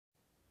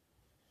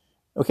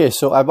Okay,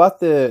 so I bought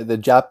the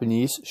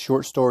Japanese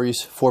short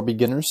stories for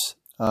beginners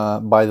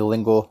by the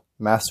Lingo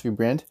Mastery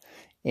brand,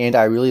 and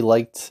I really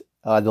liked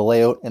the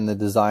layout and the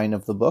design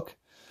of the book.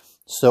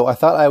 So I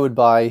thought I would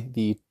buy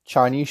the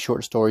Chinese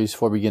short stories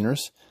for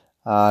beginners,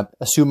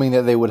 assuming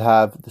that they would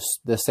have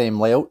the same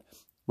layout,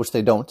 which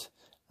they don't.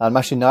 I'm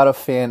actually not a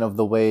fan of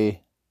the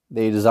way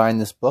they designed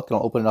this book, and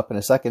I'll open it up in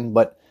a second,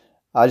 but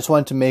I just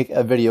wanted to make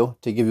a video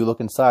to give you a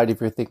look inside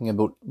if you're thinking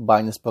about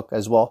buying this book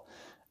as well.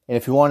 And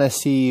if you want to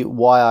see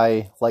why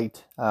I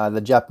liked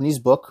the Japanese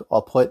book,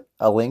 I'll put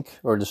a link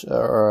or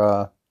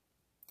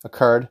a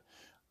card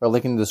or a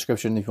link in the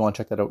description if you want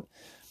to check that out.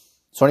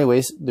 So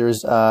anyways,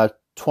 there's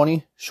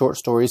 20 short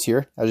stories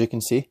here, as you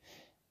can see,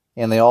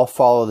 and they all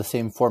follow the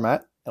same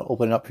format. I'll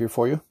open it up here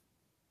for you.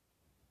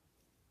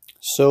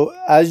 So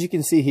as you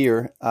can see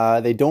here,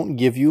 they don't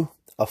give you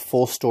a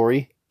full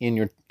story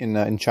in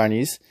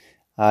Chinese.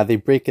 They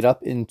break it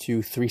up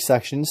into 3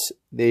 sections.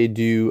 They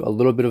do a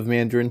little bit of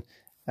Mandarin,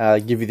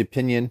 give you the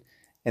pinyin,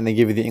 and they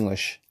give you the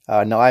English.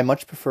 Now, I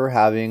much prefer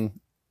having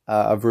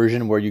a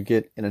version where you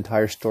get an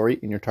entire story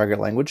in your target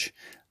language,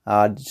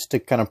 just to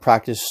kind of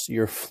practice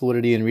your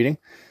fluidity in reading.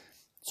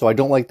 So I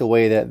don't like the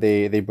way that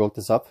they broke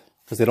this up,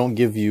 because they don't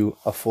give you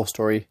a full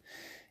story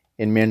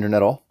in Mandarin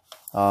at all.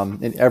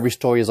 And every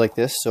story is like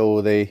this,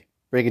 so they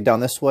break it down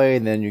this way,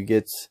 and then you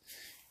get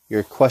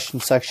your question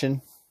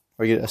section,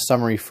 or you get a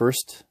summary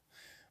first,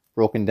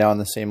 broken down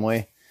the same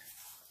way,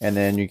 and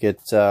then you get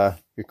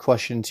your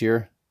questions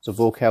here. There's a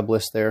vocab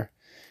list there,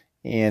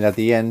 and at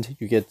the end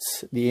you get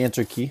the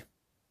answer key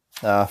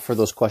for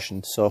those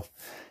questions. So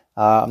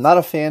I'm not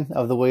a fan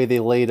of the way they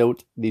laid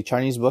out the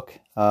Chinese book,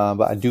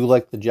 but I do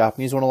like the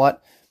Japanese one a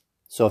lot.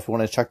 So if you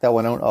want to check that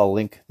one out, I'll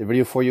link the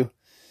video for you.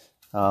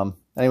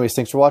 Anyways,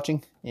 thanks for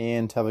watching,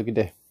 and have a good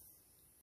day.